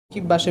কি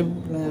বাসে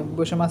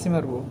বসে মাছি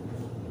মারবো,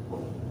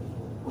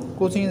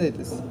 কোচিংয়ে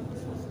যাইতেছি,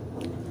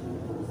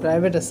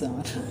 প্রাইভেট আছে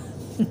আমার।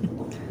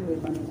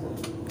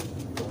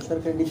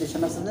 সরকারি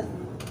নির্দেশনা আছে না,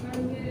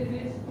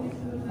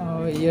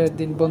 ইয়ার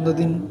দিন বন্ধ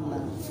দিন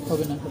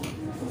হবে না,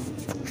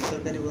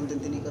 সরকারি বন্ধের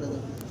দিনই করা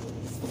যাবে।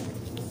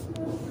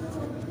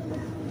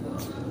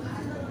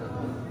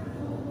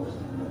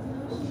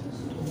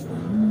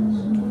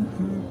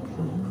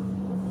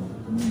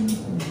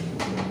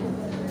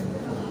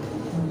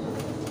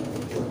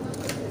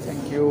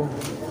 Thank you.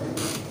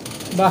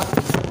 বাহ,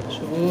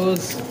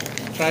 সবুজ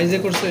ট্রাই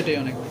করছো, এটাই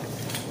অনেক।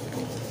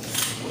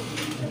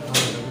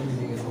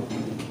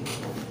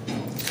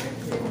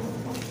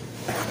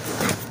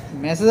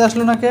 মেসেজ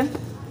আসলো না কে?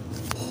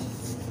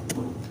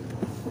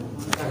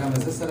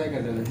 মেসেজ ছাড়াই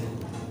কেটে গেছে।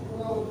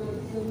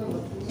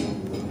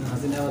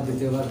 হাসিনা আবার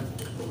দ্বিতীয়বার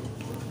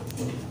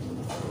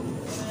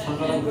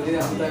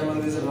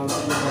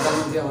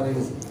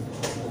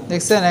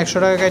দেখছেন 100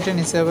 টাকা কেটে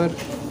নিচ্ছে আবার।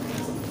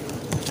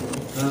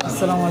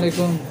 আসসালামু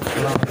আলাইকুম।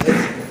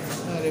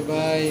 আরে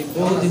ভাই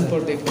বহুদিন পর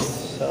দেখলাম।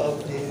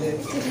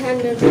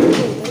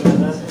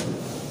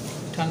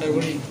 ঠান্ডার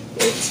বড়ি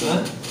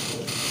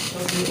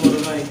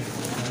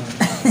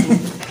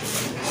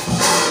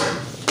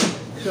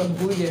সব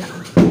বুঝে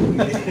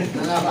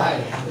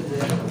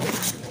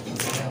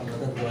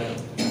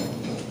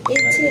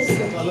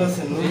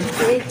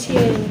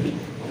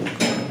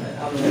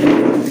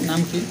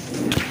নাম কি?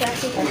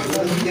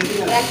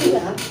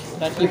 রাকিবা।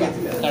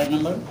 কার্ড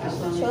নাম্বার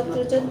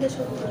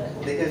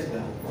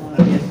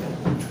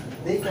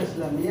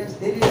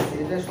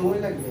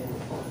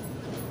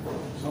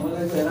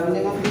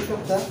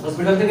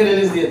হসপিটাল থেকে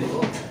রিলিজ দিয়ে দিব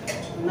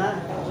না,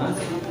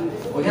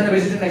 ওখানে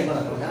বেশি দিন রাখবো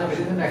না, ওখানে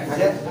বেশি দিন রাখবো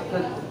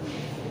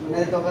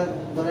মানে তখন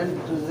ধরেন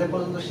যে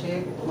পর্যন্ত সে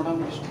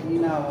মোটামুটি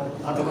না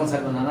তখন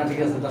ছাড়বো না। না ঠিক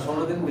আছে, তার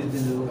 16 দিন 20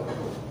 দিন দেবো,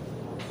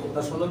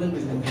 তার 16 দিন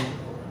 20 দিন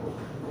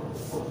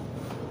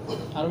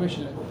আরো বেশি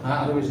লাগবে। হ্যাঁ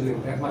আরো বেশি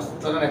লাগবে, 1 মাস,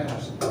 চলেন 1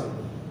 মাস।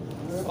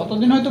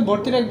 কতদিন হয়তো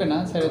ভর্তি রাখবে না,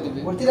 ছেড়ে দিবে।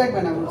 ভর্তি রাখবে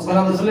না,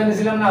 গোলাম রসুলে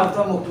নিয়েছিলাম না, ওর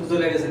তো মুখ টুক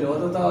চলে গেছিল, ও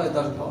তো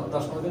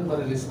 10-15 দিন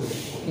পরে রিলিজ করে।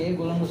 কে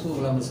গোলাম রসুল?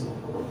 গোলাম রসুল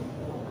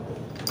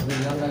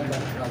বুঝলাম না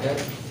আগে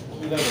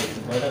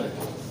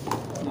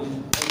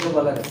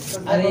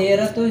আরে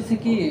এরা তো হইছে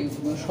কি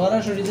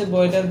সরাসরি যে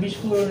বয়লার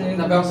বিস্ফোরণে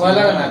না,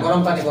 বয়লার না,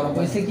 গরম পানি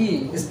হইছে কি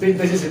স্পিড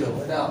বেশি ছিল,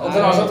 এটা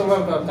ওদের অসতর্ক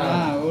না,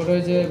 ওর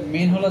ওই যে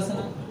মেইন হোল আছে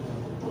না,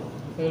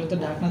 ওগুলো তো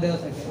ঢাকনা দেওয়া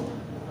থাকে,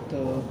 তো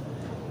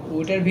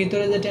ওটার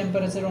ভিতরে যে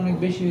টেম্পারেচার অনেক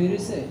বেশি হয়ে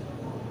গেছে,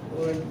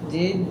 ওর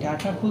যে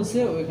ঢাকনা খুলছে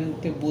ওইখান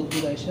থেকে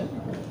বুদবুদ আইসা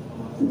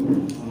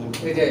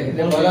এই যে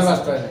এটা বয়লার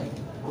বাস্ট হয় নাই,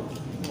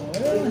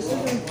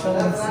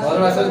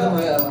 বয়লার বাস্ট হলে তো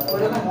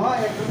ওরকম হয়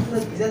একদম পুরো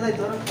ভিজে যায়,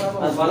 ধরো খারাপ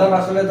আর বয়লার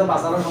বাস্ট হলে তো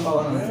বাঁচানোর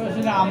সম্ভাবনা নেই।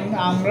 আসলে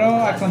আমরাও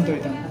আক্রান্ত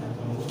হইতাম।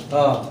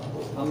 হ্যাঁ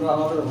আমরা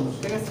আমাদের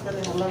ঠিক আছে,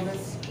 তাহলে আল্লাহ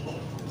হাফেজ।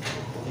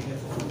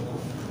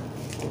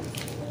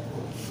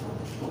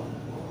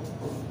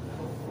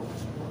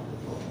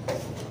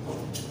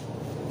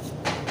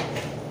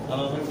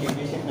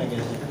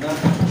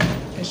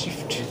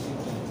 শিফট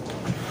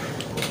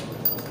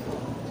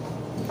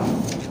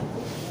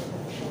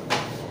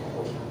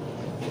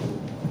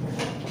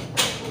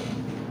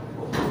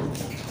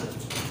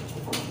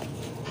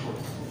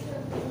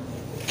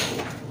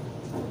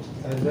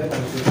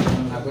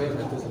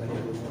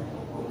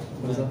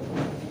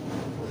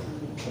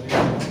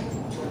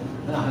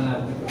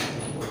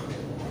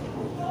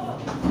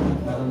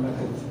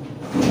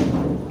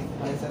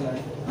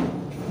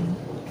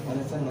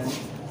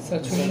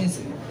ছুটে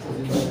নিয়েছি।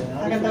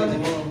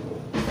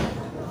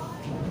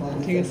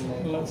 ঠিক আছে,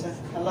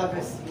 আল্লাহ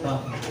হাফেজ।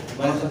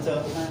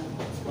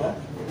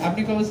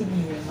 আপনি কবে ছুটি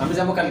নেবেন? আমি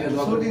যাবো কালকে,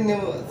 ছুটি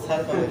নেব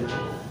স্যার পাবে।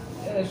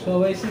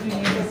 সবাই ছুটি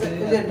নিয়ে গেছে।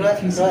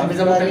 আমি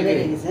যাবো কালকে,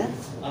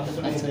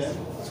 আচ্ছা,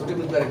 ছুটি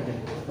বুধবার একটা,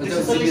 ওই যে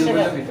 240 সিভিল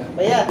টাকা বলে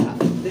ভাইয়া,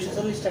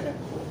 240 টাকা,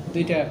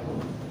 দুইটা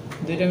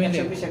মিলে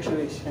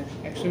 120 হ্যাঁ।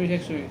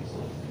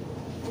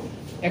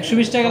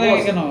 120 টাকা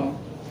লাগে কেন?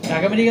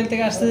 ঢাকা মেডিকেল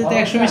থেকে আসতে যেতে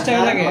 120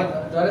 টাকা লাগে।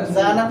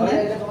 জান আপনি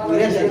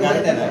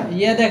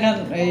ইয়ে দেখান,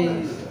 এই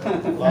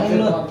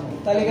মূল্য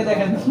তালিকা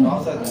দেখান।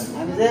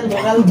 আমি যে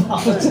লোকাল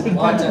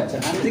আচ্ছা আচ্ছা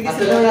আমি যে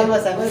কিছু লোকাল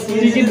বাস আমি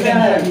টিকিট দেন,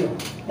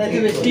 তাইতে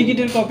বেশি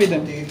টিকিটের কপি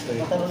দেন।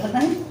 কথা বলা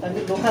নাই, আমি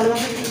লোকাল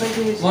বাসে কিছু তাইতে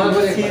বেশি মনে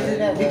করে সিএনজি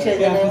না রিকশায়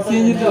যায়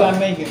সিএনজি তো আর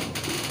নাই কেন?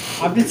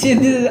 আপনি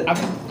সিএনজি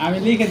আমি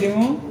লিখে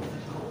দেবো।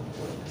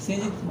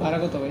 সিএনজি ভাড়া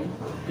কত ভাই?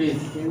 কি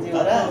সিএনজি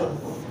ভাড়া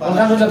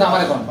কোনখান থেকে তো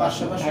আমার কোন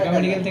 500 ঢাকা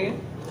মেডিকেল থেকে?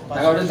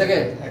 ঢাকা হোটেল থেকে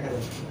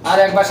আর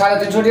একবার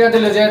 350 টাকা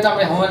দিলে, যেহেতু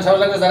আমি হুমায়ুন সাহেব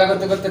লাগে যারা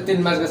করতে করতে 3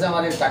 মাস গেছে,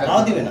 আমার এই টাকা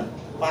নাও দিবে না,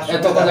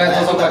 এত কথা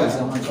এত কথা দিছে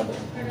হুমায়ুন সাহেব।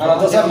 আর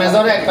অথচ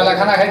মেজরে এক বেলা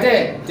খানা খাইতে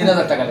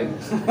 3000 টাকা লাগে,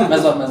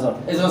 মেজর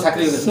এই জন্য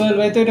চাকরি হয়ে গেছে, সোহেল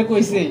ভাই তো এটা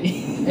কইছেই।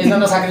 এই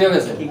জন্য চাকরি হয়ে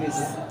গেছে। ঠিক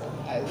আছে।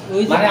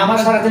 ওই যে মানে আমার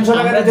 350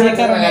 টাকা আমরা দিতে যে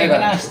কারণে গাড়ি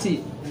এখানে ভাড়া। আসছি,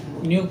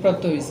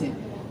 নিয়োগপ্রাপ্ত হয়েছি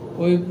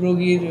ওই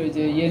রোগীর ওই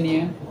যে ইয়ে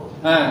নিয়ে,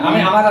 হ্যাঁ আমি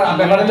আমার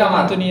ব্যাপার হলো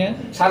আমার তো নিয়ে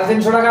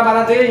 350 টাকা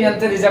ভাড়া দিয়ে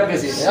ইয়ান্তে রিজার্ভ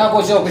গেছি,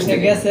 বসে অফিস সে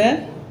থেকে গেছে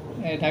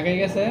ঢাকায়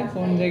গেছে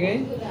কোন জায়গায়,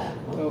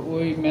 তো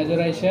ওই মেজর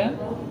আইসা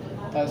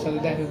তার সাথে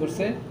দেখা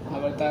করছে,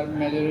 আবার তার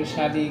মেজরের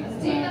শাড়ি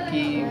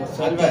কি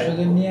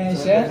আত্মীয় নিয়ে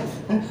এসে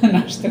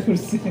নাস্তা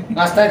করছে।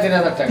 নাস্তায়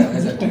 3000 টাকা,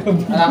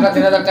 আর আমরা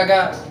 3000 টাকা।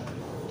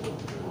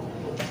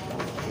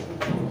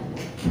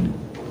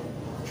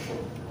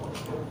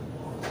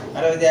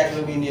 আরে ওই যে এক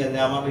লোক নিয়ে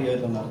যায়, আমার ইয়ে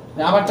হলো না,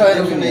 আমারটা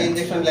হলো কি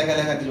ইনজেকশন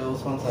লেখা দিল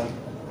স্পন্সর।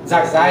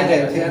 যাক যাই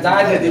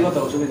দে দিব তো,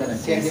 অসুবিধা নাই।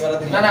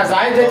 না না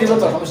যাই দে দিব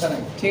তো, সমস্যা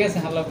নাই। ঠিক আছে,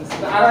 আল্লাহ হাফেজ।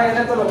 আর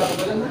এটা তো লোক আছে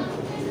বলেন না,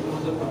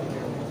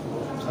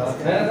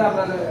 হ্যাঁ না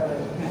আপনাদের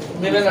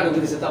নেবেন না, ঢুকে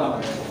দিছে তালা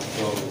মারা।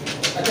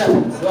 আচ্ছা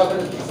দোয়া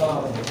করে সালাম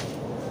আলাইকুম।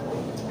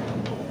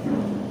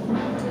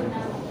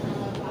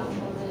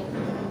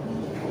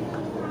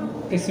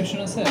 প্রেসক্রিপশন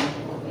আছে?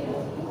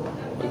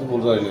 আমি তো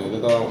বলতে পারি না, এটা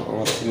তো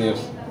আমার সিনিয়র,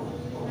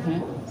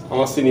 হ্যাঁ,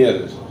 আমার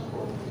সিনিয়রের।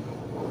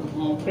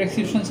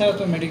 প্রেসক্রিপশন ছাড়া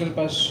তো মেডিকেল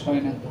পাস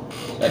হয় না,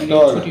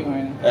 একটাও ছুটি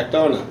হয় না।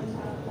 একটাও না,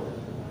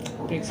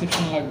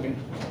 প্রেসক্রিপশন লাগবে।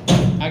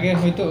 আগে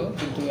হয়তো,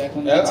 কিন্তু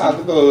এখন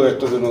আগে তো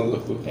একটা জন্য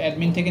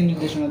অ্যাডমিন থেকে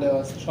নির্দেশনা দেওয়া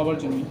আছে সবার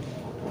জন্য।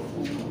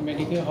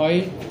 মেডিকেল হয়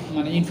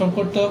মানে ইনফর্ম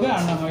করতে হবে,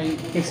 আর না হয়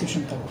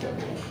প্রেসক্রিপশন থাকতে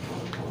হবে।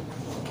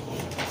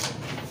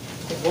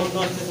 বন্ধ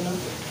হচ্ছে না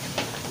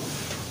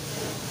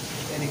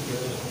এদিকে,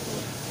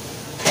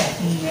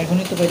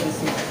 এখনই তো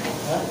পাইতেছি।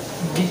 হ্যাঁ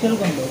বিশাল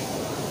গন্ধ,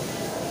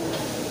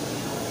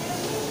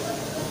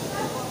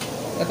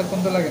 এতক্ষণ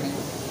তো লাগে না।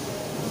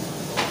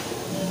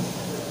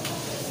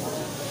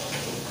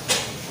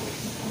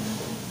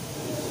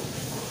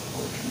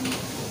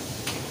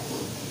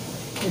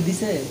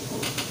 দিছে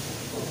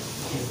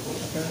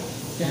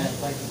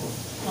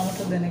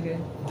আমারটা দেয় নাকি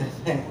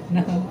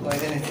না?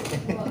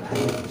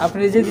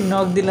 আপনি যেদিন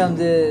নক দিলাম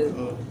যে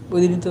ওই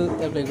দিনই তো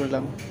অ্যাপ্লাই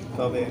করলাম,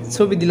 কবে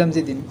ছবি দিলাম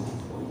যেদিন।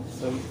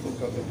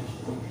 কবে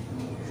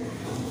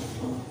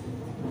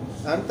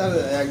আর তার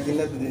একদিন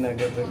না দুদিন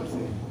আগে অ্যাপ্লাই করছি।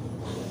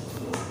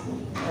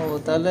 ও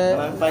তাহলে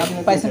আর পাইছি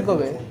না, পাইছেন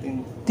কবে?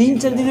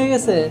 3-4 দিন হয়ে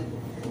গেছে।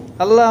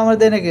 আল্লাহ আমার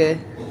দেয় নাকি?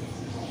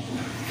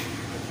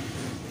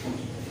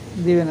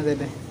 দিবে না,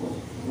 দেবে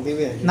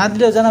দিবে না,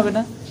 দিলেও জানাবে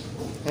না।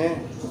 হ্যাঁ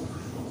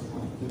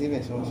দিবে,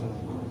 সমস্যা নেই।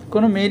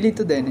 কোনো মেইলই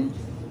তো দেয় নাই।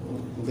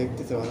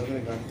 দেখতেছে ভালো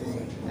করে,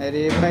 কাটতেছে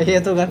আরে ভাই,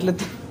 এত কাটলে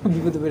তো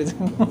বিপদে পড়ে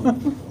যাবো।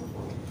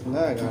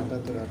 না, গাঁটা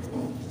তো রাখতে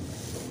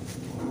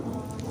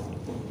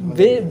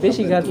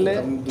বেশি কাটলে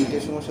দুইটা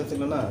সমস্যা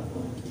ছিল না,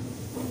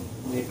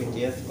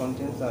 রিপিটিয়াস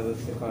কন্টেন্টস আর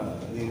হচ্ছে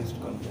রিলিজড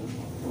কন্টেন্ট,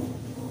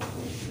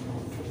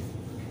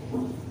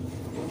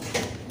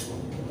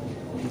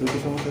 দুটো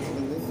সমস্যা ছিল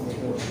যে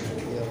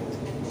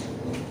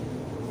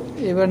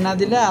এবার না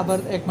দিলে আবার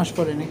 1 মাস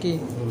পরে নাকি?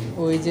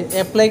 ওই যে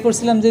অ্যাপ্লাই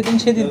করছিলাম যেদিন,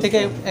 সেদিন থেকে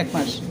 1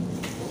 মাস।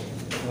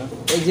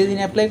 এই যেদিন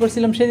অ্যাপ্লাই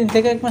করছিলাম সেদিন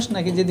থেকে 1 মাস,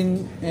 নাকি যেদিন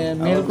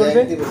মেল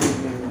করবে,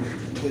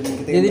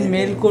 যেদিন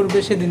মেল করবে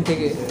সেদিন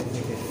থেকে?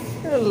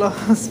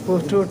 Loss,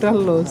 total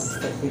loss.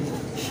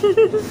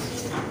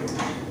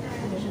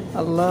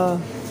 আল্লাহ,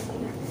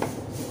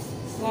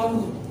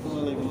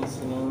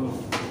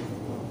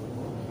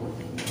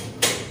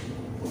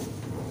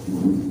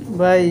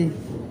 ভাই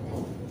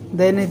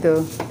দেয় নাই তো?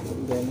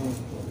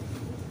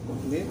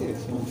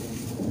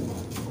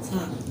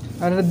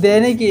 আর দেয়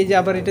নাই কি, যে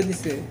আবার এটা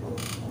দিছে,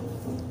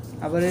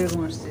 আবার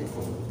এরকম আসছে।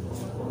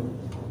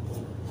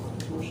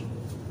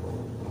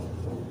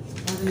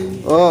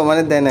 ও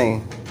মানে দেয় নাই,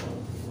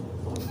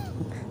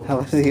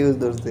 আবার ইউজ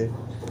ধরছে।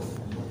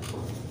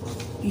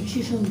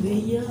 ফিক্সেশন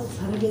দেইয়া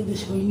সারা যে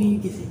সই নিয়ে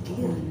গেছে, ঠিক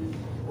আছে?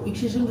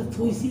 ফিক্সেশনটা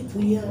থুইছি,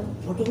 থুইয়া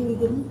ফটোকপি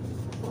করুন,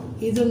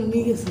 এই জন্য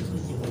নিয়ে গেছে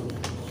খুঁজে পাবে।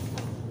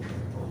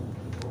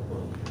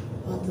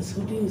 আর তো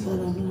ছুটিও স্যার,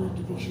 আপনার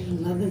একটা ফিক্সেশন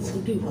না দেয়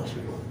ছুটিও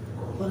পাশে,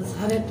 পরে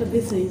স্যার একটা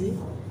দেশে এই যে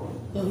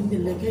হিন্দি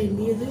লেখাই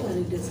নিয়ে যায়, আর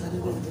এটা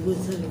স্যারের কাছে দুই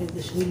স্যারের কাছে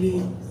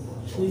সইলিয়ে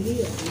নিয়ে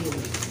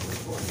যায়।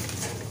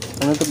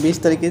 আমি তো 20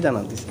 তারিখে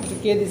জানা দিছি। এটা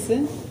কে দিছে?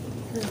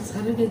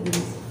 স্যারের কাছে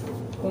দিয়েছি,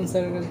 কোন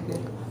স্যারের কাছে?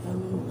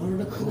 আমি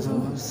ভালোটা খুঁজে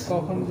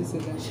কখন দিছে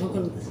এটা?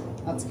 সকাল দিয়েছি।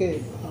 আজকে?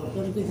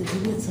 পরে কইতে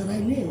দিনে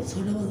ছাড়াইলে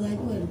 6টা বাজে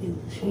আইবো, আর কি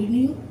সই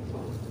নিও।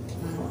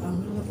 আর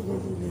আমরা কথা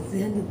বলছি যে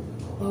যেখানে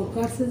পাও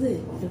কাটছে, যে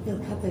এরপর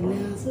খাতায়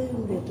নেওয়া আছে,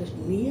 এটা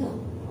নিয়ে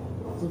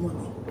জমা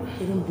দিই।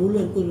 এরকম ভুল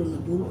আর করো না,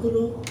 ভুল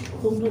করো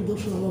তোমরা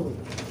দোষ হবে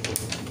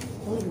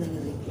অনেক দেখা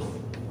যায়।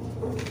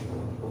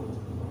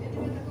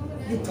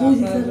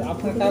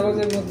 আপনার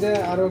কাগজের মধ্যে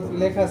আরো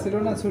লেখা ছিল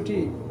না ছুটি?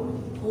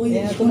 ওই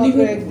হ্যাঁ, তো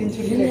শনিবার মাত্র একদিন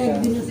ছুটি এখানে লেখা।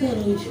 একদিন আছে, আর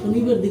ওই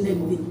শনিবার দিন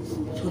একদিন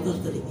 17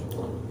 তারিখে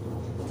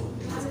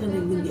আজকাল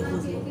একদিন দেখা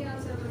যায়।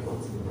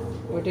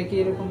 ওইটা কি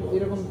এরকম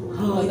এরকম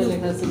হ্যাঁ, কাগজে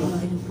লেখা ছিল?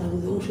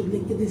 কাগজে ওষুধ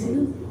লিখতে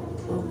দিয়েছিলেন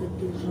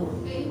সব।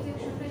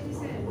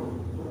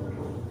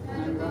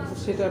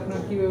 সেটা আপনার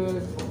কিভাবে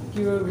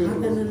কিভাবে বের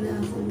খাতা করবেন? নালে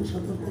আসলে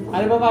 17 তারিখে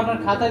আরে বাবা, আপনার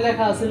খাতায়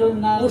লেখা আছিল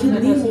না? ওষুধ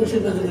লেখা দিয়ে ছিল ওষুধ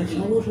সেটা আছে, নাকি?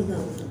 সব ওষুধ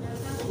আছে,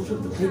 ওষুধ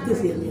তো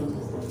খাইতেছি আমি আমার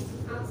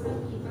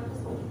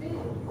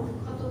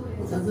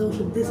যা যা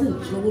ওষুধ দিয়েছেন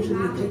সব ওষুধ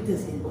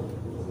খাইতেছি।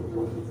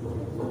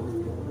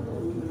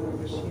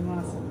 সীমা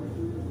আছে।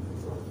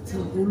 আচ্ছা,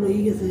 ভুল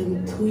হয়ে গেছে, আমি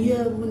থুইয়া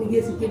মানে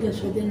গেছি, পেটা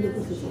শয়তান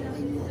দেখতেছে সব।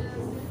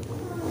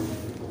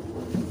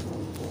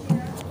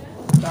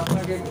 তা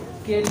আপনাকে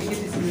কে লিখে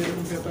দিয়েছিল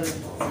এরকম পেপারে?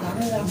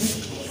 স্যারের আমি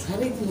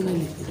স্যারই তো মনে হয়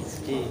লিখতে দিয়েছে।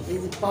 কি? এই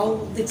যে পাও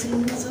দেখছিলেন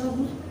না স্যার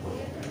আপনি?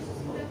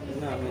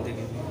 না আমি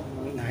দেখিনি,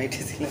 আমি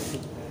নাইটে ছিলাম।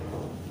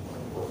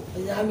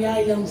 এই যে আমি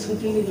আইলাম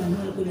ছুটি নিলাম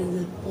মনে করলেন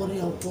যে পরে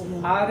আও পরে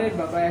আও। আরে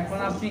বাবা, এখন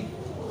আপনি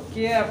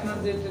কে আপনার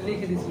যেটা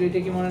লিখে দিছিল এটা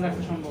কি মনে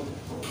রাখা সম্ভব?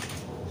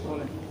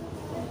 বলেন,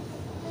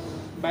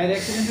 বাইরে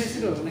অ্যাক্সিডেন্ট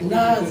হয়েছিল নাকি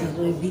না ভিতরে? স্যার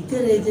ওই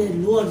ভিতরে এই যে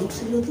লোয়া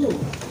ঢুকছিল তো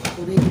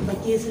ওরে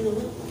পাকিয়েছিল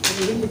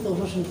এমনি তো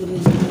অপারেশন করে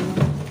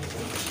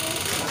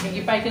আপনি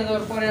কি পাইকে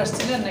যাওয়ার পরে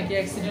আসছিলেন নাকি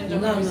অ্যাক্সিডেন্ট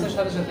যখন না, না। হয়েছে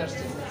সাথে সাথে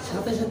আসছিলেন?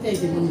 সাথে সাথে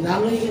আইছে মানে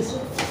লাল হয়ে গেছে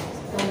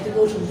তখন থেকে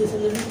ওষুধ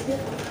দিয়েছিল লিখতে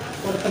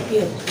পরে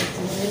পাকিয়ে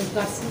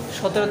কাটছে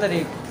 17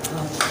 তারিখ।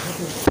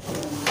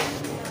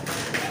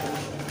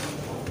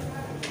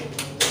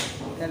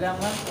 তাহলে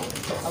আমরা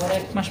আবার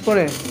 1 মাস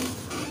পরে,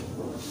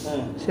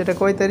 হ্যাঁ সেটা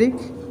কয় তারিখ?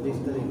 20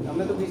 তারিখ,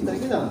 আমরা তো 20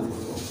 তারিখে জানা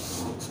দিয়েছি।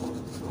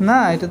 না,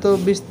 এটা তো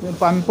 20,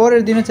 আমি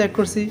পরের দিনে চেক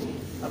করছি।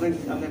 আপনি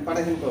আপনি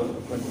পাঠাইছেন তো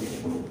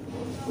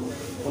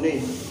উনি?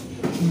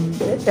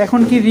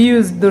 এখন কি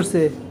রিইউজ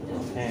ধরছে,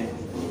 হ্যাঁ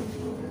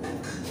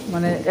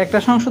মানে একটা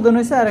সংশোধন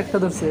হয়েছে আর একটা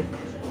ধরছে।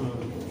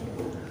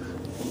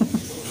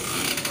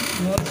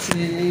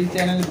 এই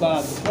চ্যানেল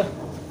বাদ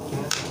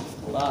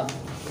বাদ।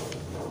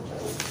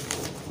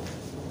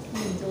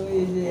 তো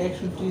এই যে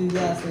 61 যে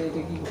আছে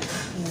এটা কি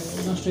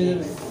নষ্ট হয়ে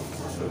যাবে?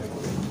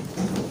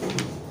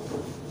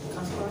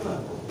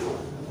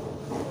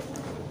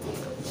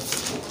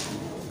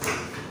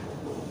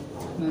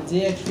 না, যে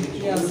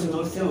 61 আছে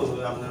ধরছেও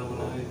আপনার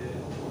মনে হয় যে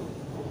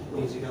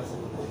মিউজিক আছে,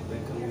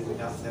 মিউজিক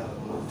আছে আর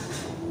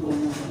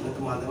আপনি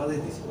তো মাঝে মাঝে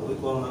দিচ্ছি, ওই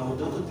করোনার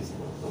মধ্যেও তো দিচ্ছি,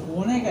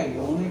 অনেক আগে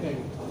অনেক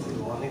আগে।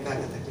 অনেক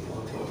আগে থেকে।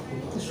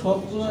 তো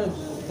সবগুলো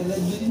তাহলে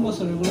 2-3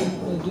 বছরের গুলো,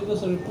 2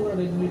 বছরের পুরোটা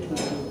ডিলিট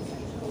করতে হবে।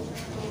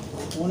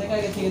 অনেক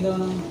আগে থেকে দেওয়া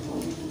না।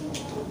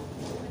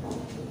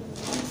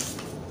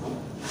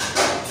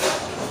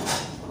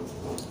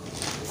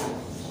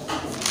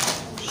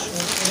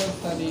 17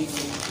 তারিখ,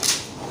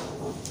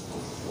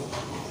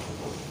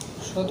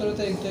 17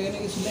 তারিখ তো এখানে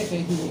কিছু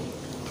লেখাই কি?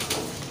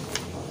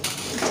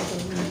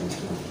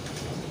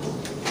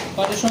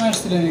 কটার সময়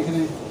আসছিলেন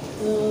এখানে?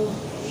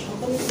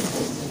 সকালে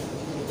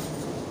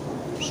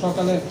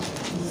সকালে।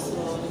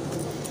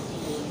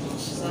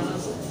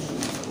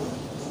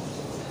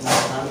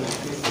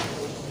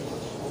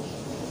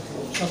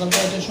 সকাল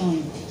 5টার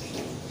সময়।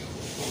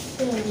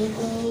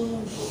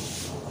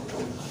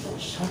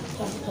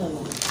 7-8টা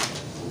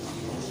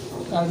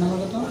কার নাম্বার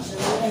কত?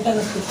 এটা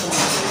রাখতে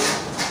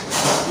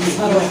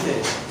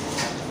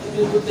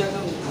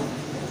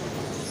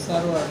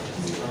সারোয়ার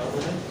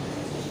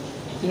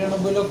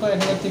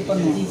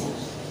 93,1053।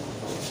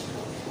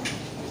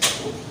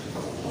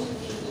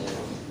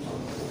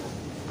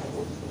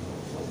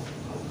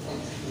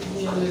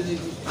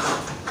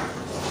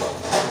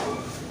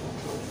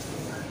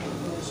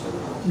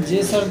 জি স্যার যে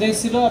স্যার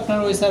দেখছিল আপনার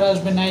ওই স্যার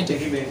আসবে নাইটে,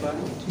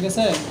 ঠিক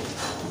আছে?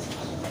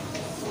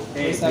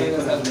 এই স্যারের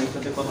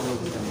সাথে কথা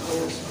বলতেছেন।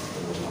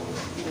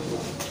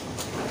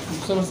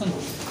 বুঝতে পারছেন?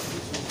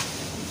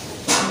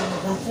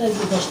 রাত্রে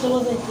 10টা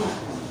বাজে কি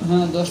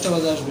হ্যাঁ, 10টা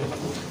বাজে আসবে।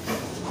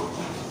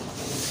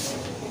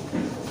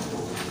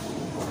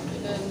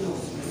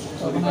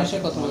 তখন এসে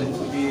কথা বলে।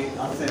 কি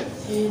আছে?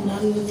 এই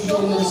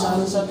নানগঞ্জের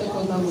স্যারের সাথে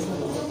কথা বলবো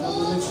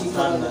তারপরে কি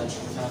স্যার করা নাই,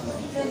 স্যার নাই।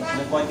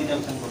 মানে কয়দিন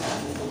অ্যাবসেন্ট করছেন?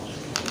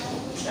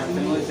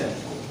 অ্যাবসেন্ট হয়েছে?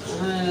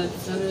 হ্যাঁ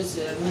স্যার হয়েছে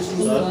অ্যাডমিশন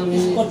আমি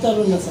করতে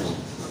পারবো না স্যার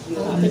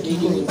আমি ঠিক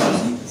করব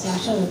স্যার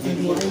আশা করতে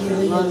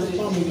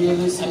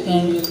আপনার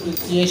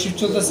কি এই শিফট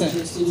চলতেছে?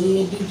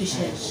 ডিউটি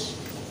শেষ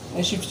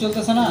এই শিফট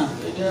চলতেছে না?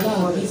 না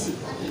দিছি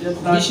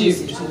বি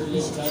শিফট।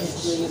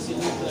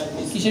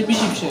 কিসের বি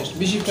শিফট শেষ?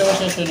 বি শিফট আবার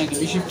শেষ হয় নাকি?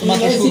 বি শিফট তো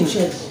মাত্র শুরু।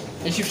 শেষ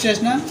এই শিফট শেষ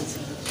না?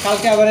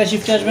 কালকে আবার এই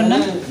শিফটে আসবেন না?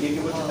 বিয়ে কি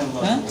করতেছেন?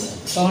 হ্যাঁ,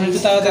 তখন একটু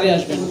তাড়াতাড়ি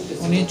আসবেন।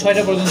 উনি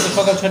 6টা পর্যন্ত,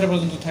 সকাল 6টা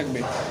পর্যন্ত থাকবে,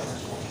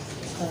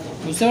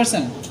 বুঝতে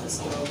পারছেন?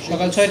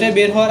 সকাল 6টায়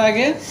বের হওয়ার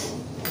আগে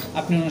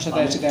আপনি ওনার সাথে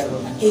এসে দেখা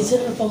করবেন। এই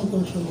স্যারের কম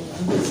কোন সময়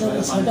স্যার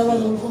 6টা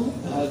বাজে বলুন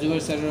আর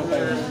জুবাইর স্যারেরও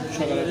পাবেন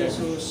সকালে পাবেন।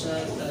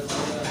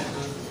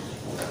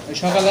 ওই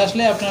সকালে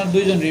আসলে আপনার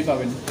 2জনেরই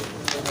পাবেন।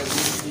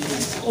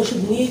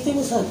 ওষুধ নিয়ে যেতে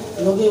হবে স্যার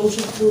লগে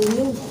ওষুধ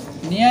নিয়েও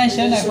নিয়ে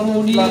আসেন। এখন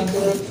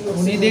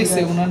উনি দেখছে,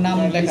 ওনার নাম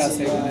লেখা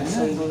আছে এখানে,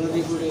 হ্যাঁ?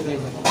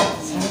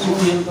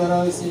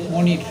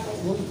 মনির।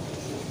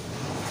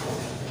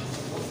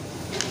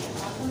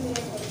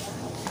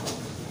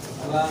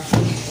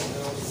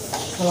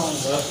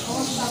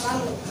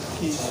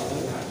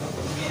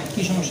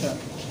 কি সমস্যা?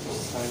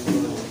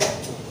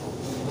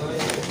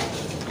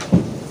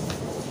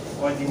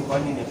 কয়দিন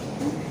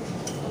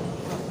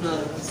আপনার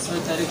 6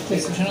 তারিখ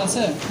প্রেসক্রিপশন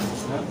আছে?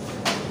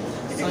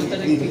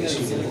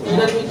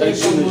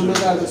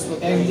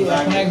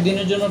 এখন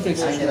একদিনের জন্য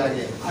প্রেসক্রিপশন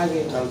আগে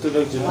কালকে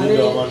লোকজন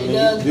নিল আমার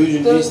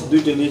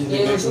দুইটা নিয়ে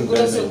ভ্যাকসিন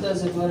দেয়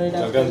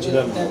কালকে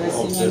ছিলাম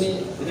অবসেস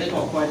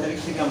কয় তারিখ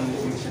থেকে আমরা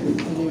নিয়েছি?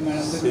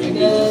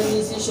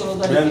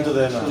 ম্যাম তো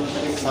দেয় না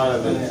সারা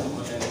দেয়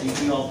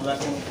ডিগ্রি অফ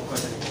রাখেন কয়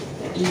তারিখ?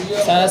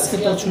 স্যার আজকে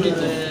তো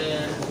ছুটিতে,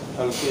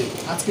 কালকে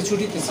আজকে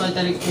ছুটিতে। 6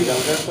 তারিখ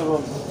কালকে একটা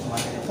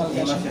মানে কালকে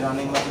এই আসেন। মাসে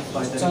রানিং মাসে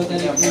 6 6 তারিখ থেকে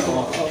তারিখ আপনি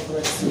off।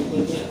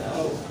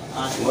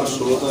 আমার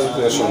 16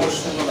 তারিখে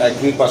সমস্যা,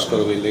 একদিন পাস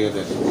করবে লেগে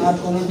দেয়, আর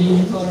কোনো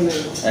ডিউটি করে নাই।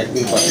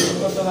 একদিন পাস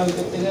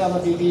গতকালকে থেকে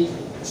আবার ডিউটি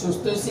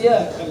সুস্থ হয়েছি,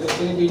 আর কালকে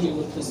থেকে ডিউটি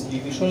করতেছি।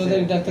 16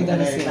 তারিখ ডাক্তার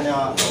দেখাচ্ছি।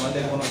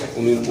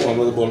 উনি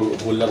আমাদের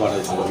বললে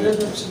পাঠাইছিল,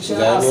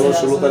 যাই বলো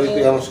 16 তারিখে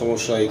আমার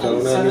সমস্যা, এই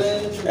কারণে আমি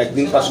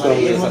একদিন পাস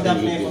করাবো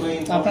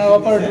আপনার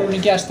অপারেটর উনি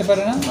কি আসতে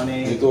পারে না? আমি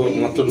তো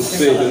মাত্র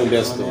ঢুকছে, এই জন্য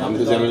ব্যস্ত, আমি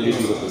তো জেনারেল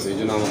ডিউটি করতেছি, এই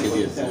জন্য আমাকে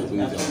দিয়েছে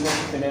তুমি যাও।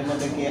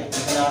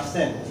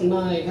 না,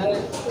 এখানে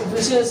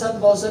অফিসে সব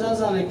বসেরা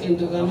জানে,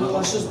 কিন্তু আমি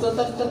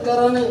অসুস্থতার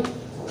কারণে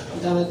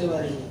জানাতে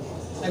পারিনি।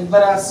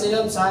 একবার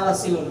আসছিলাম, স্যার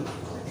আসছিল না,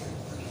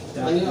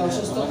 মানে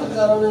অসুস্থতার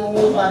কারণে আমি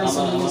বাড়ি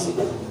চলে গেছি।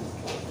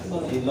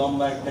 এই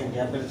লম্বা একটা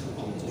গ্যাপের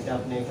ছুটি, এটা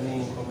আপনি এখানে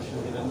ইনফরমেশন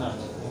দিবেন না,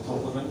 ইনফর্ম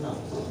করবেন না?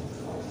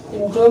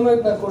 ইন্টারভিউ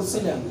একবার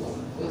করছিলাম,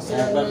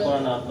 একবার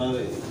করেন আপনার,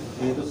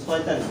 যেহেতু 6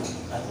 তারিখ,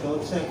 আজকে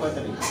হচ্ছে কয়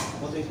তারিখ?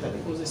 25 তারিখ।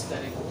 25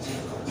 তারিখ।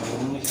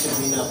 19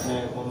 দিন আপনি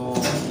কোনো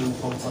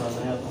ইনফর্ম করা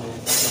নাই, আপনি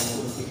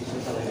চিকিৎসা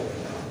চালাবেন।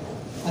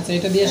 আচ্ছা,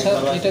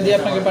 এটা দিয়ে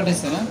আপনাকে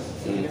পাঠাইছে না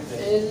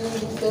এর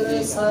ভিতরে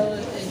স্যার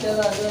এটার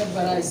আগে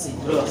বাড়াইছি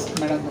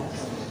ম্যাডাম?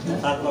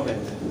 তার কবে?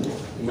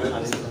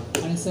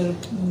 মানে স্যার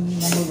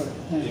মঙ্গলবার।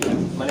 হ্যাঁ,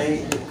 মানে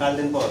কাল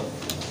দিন পর।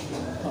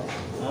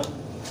 হ্যাঁ,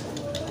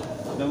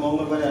 আপনি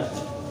মঙ্গলবারে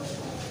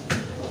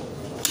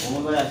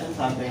আসেন,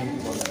 স্যার দেখেন কি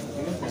বলেন,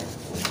 ঠিক আছে?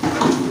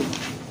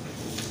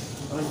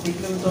 আপনার ঠিক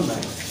তো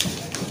নাই,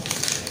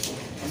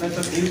 আপনার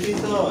তো ডিউটি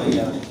তো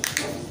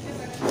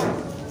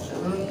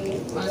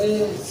মানে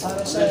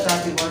স্যারের সাথে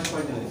চাকরি বয়স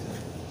কয়দিন হয়েছে?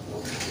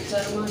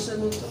 4 মাসের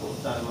মতো।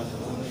 4 মাসের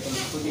মধ্যে কোনো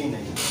ছুটিই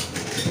নাই।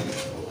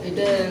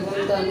 এটা এখন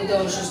তো আমি তো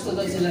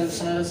অসুস্থতা ছিলাম,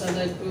 স্যারের সাথে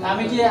একটু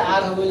আমি কি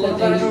আর বললে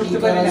উঠতে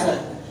পারি না?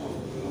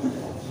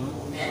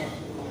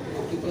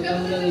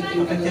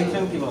 আপনার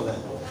সেকশন কি বলে?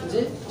 যে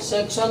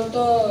সেকশন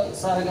তো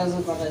স্যারের কাছে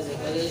পাঠাইছে,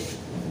 তাহলে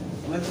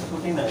আপনার তো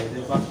ছুটি নাই, যে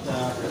বাচ্চা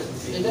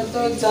এটা তো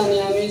জানি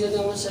আমি, যদি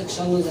আমার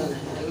সেকশনও জানে,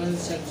 এখন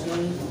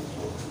সেকশন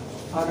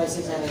পাঠাইছে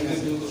স্যারের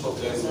কাছে।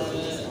 স্যার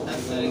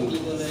ডাক্তার কি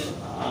বলে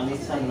আমি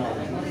স্যার না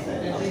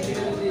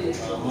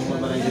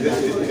মঙ্গলবারে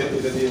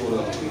এটা দিয়ে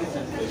বললাম, ঠিক আছে?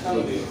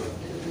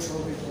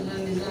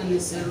 জানি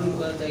স্যার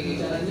রোববার থেকে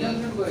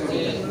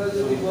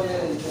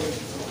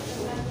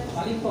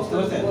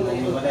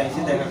মঙ্গলবারে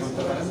এসে দেখা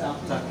করতে পারেন।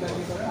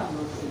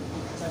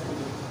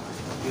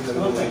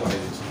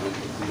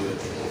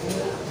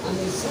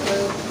 আমি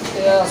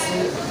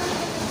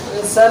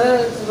স্যারের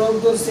রোগ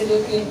ধরছিল,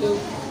 কিন্তু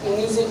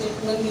উনি যে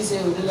ট্রিটমেন্ট দিয়েছে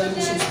ওগুলো আমি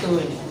সুস্থ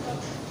হইনি,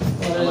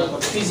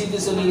 পিজিতে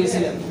চলে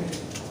গেছিলাম।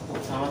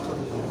 আমার ছোট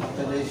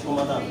আপনাদের এই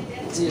সমাধান,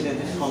 যে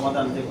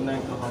সমাধান যে কোনো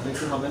একটা হবে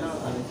কি হবে না,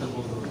 আমি তো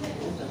বলবো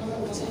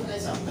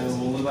আপনি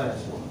মঙ্গলবার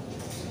আসবেন।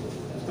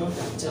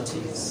 আচ্ছা,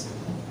 ঠিক আছে।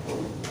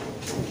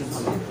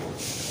 ভালো।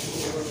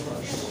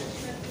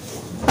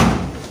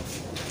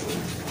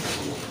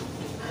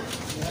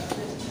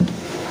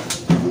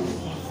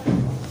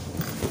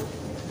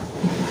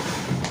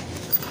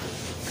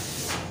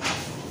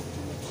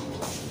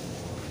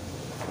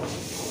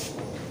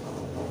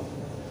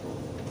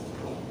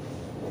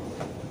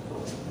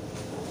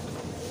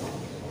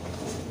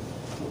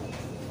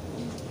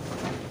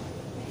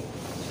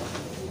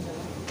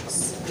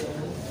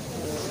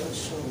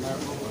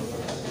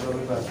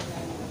 রবিবার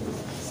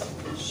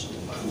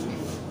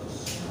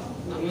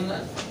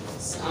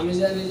আমি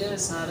জানি যে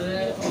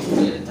স্যারের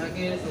অফিসে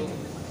থাকে,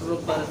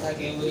 রোববার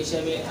থাকে, ওই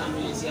হিসাবে আমি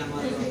নিয়েছি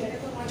আমার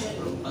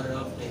রোববারের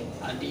অফ ডে,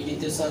 আর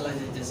ডিউটিতে চালা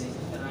যেতেছি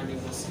রানিং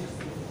করছি।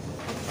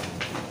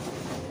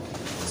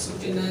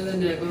 ছুটি না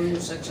জানি, এখন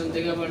সেকশন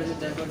থেকে বাড়িতে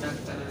দেখো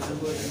ডাক্তারের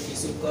বলে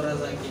কিছু করা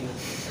যায় কিনা।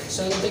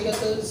 সেকশন থেকে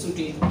তো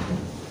ছুটি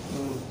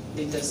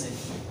দিতেছে,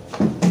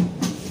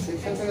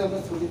 সেকশন থেকে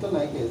আপনার ছুটি তো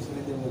নাই, কে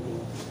ছুটি দেবেন কি?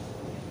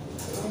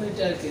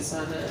 এটা আর কি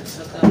স্যারের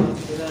সাথে আমার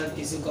পুরো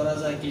কিছু করা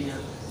যায় কিনা।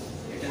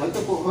 হয়তো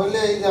হলে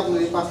এই যে আপনার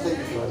এই 5 তারিখ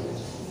দিতে পারবেন,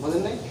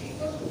 বুঝেন নাই?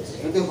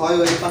 যদি হয়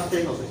ওই 5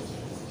 তারিখ হবে,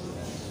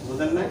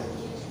 বুঝেন নাই?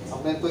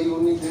 আপনার তো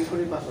ইউনিক দিন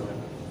করে পাস হবে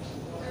না।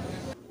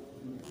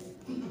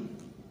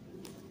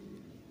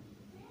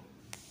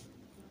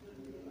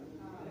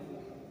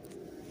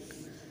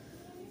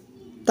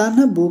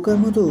 তান্না বোকার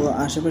মতো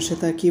আশেপাশে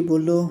তাকিয়ে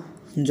বলল,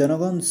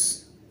 জনগঞ্জ?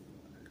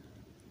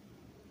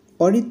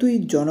 অরি, তুই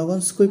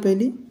জনগঞ্জ কই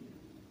পাইলি?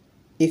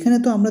 এখানে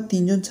তো আমরা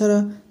 3 জন ছাড়া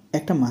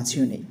একটা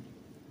মাছিও নেই।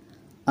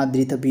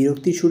 আদ্রিতা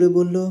বিরক্তি সুরে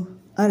বলল,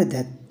 আরে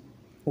ধ্যাত,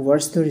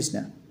 ওয়ার্ডস ধরিস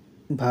না,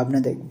 ভাবনা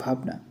দেখ,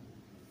 ভাবনা।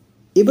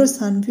 এবার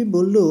সানভি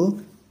বলল,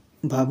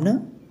 ভাবনা?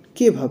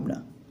 কে ভাবনা?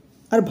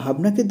 আর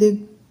ভাবনাকে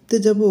দেখতে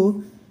যাব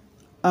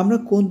আমরা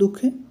কোন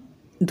দুঃখে?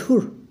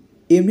 ধুর,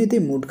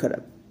 এমনিতেই মুড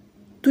খারাপ,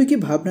 তুই কি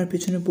ভাবনার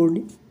পেছনে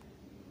পড়লি?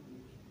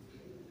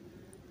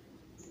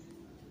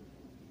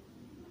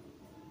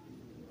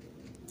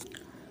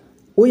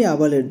 ওই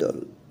আবালের দল,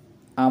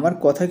 আমার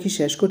কথা কি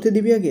শেষ করতে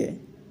দিবি আগে?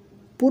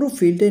 পুরো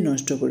ফিল্ডটাই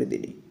নষ্ট করে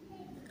দিলি।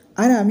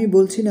 আর আমি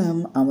বলছিলাম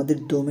আমাদের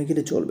দমে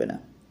গেলে চলবে না,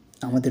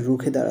 আমাদের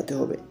রুখে দাঁড়াতে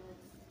হবে।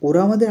 ওরা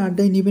আমাদের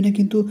আড্ডায় নেবে না,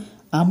 কিন্তু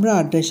আমরা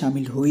আড্ডায়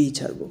সামিল হয়েই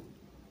ছাড়ব।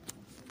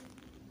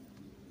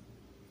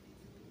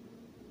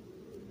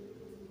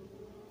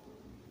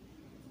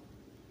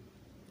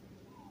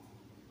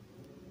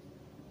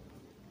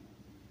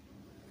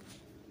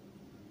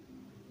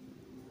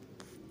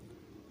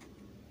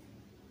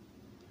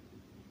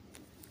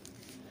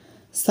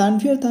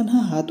 সানভি আর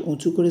তানহা হাত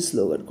উঁচু করে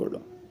স্লোগান করলো,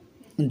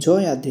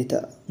 জয় আদ্রিতা,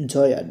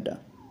 জয় আড্ডা।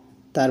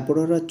 তারপর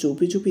ওরা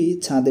চুপি চুপি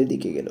ছাদের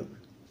দিকে গেল।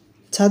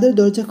 ছাদের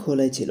দরজা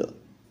খোলাই ছিল।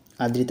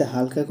 আদ্রিতা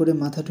হালকা করে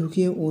মাথা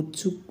ঢুকিয়ে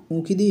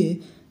উঁকি দিয়ে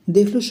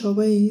দেখল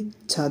সবাই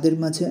ছাদের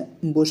মাঝে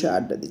বসে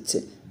আড্ডা দিচ্ছে।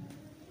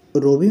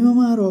 রবি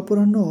মামা আর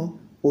অপরাহ্ন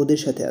ওদের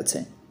সাথে আছে।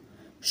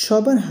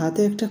 সবার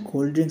হাতে একটা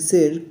কোল্ড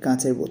ড্রিঙ্কসের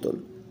কাঁচের বোতল।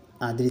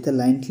 আদ্রিতা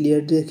লাইন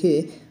ক্লিয়ার রেখে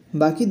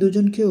বাকি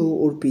দুজনকেও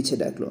ওর পিছে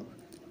ডাকলো।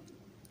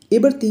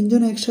 এবার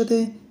তিনজন একসাথে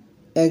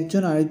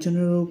একজন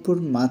আরেকজনের উপর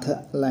মাথা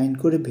লাইন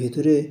করে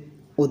ভেতরে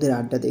ওদের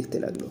আড্ডা দেখতে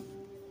লাগলো।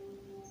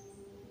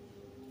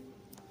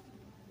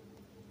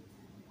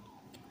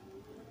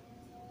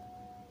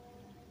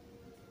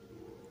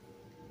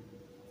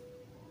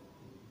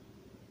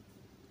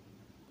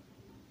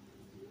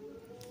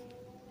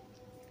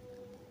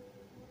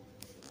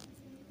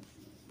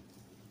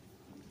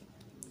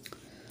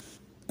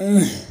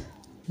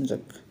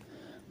 যাক,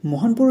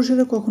 মহান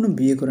পুরুষেরা কখনো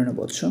বিয়ে করে না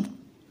বৎস।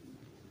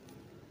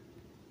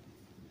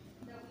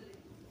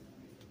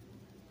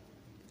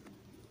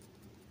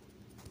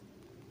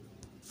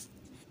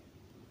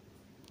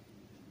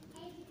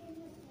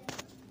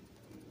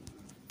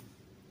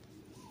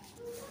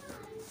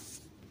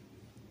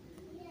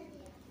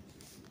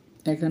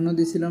 একান্ন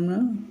দিছিলাম না,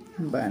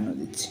 52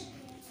 দিচ্ছি।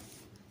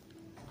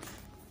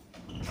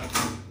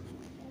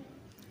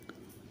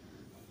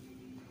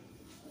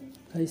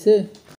 খাইছে?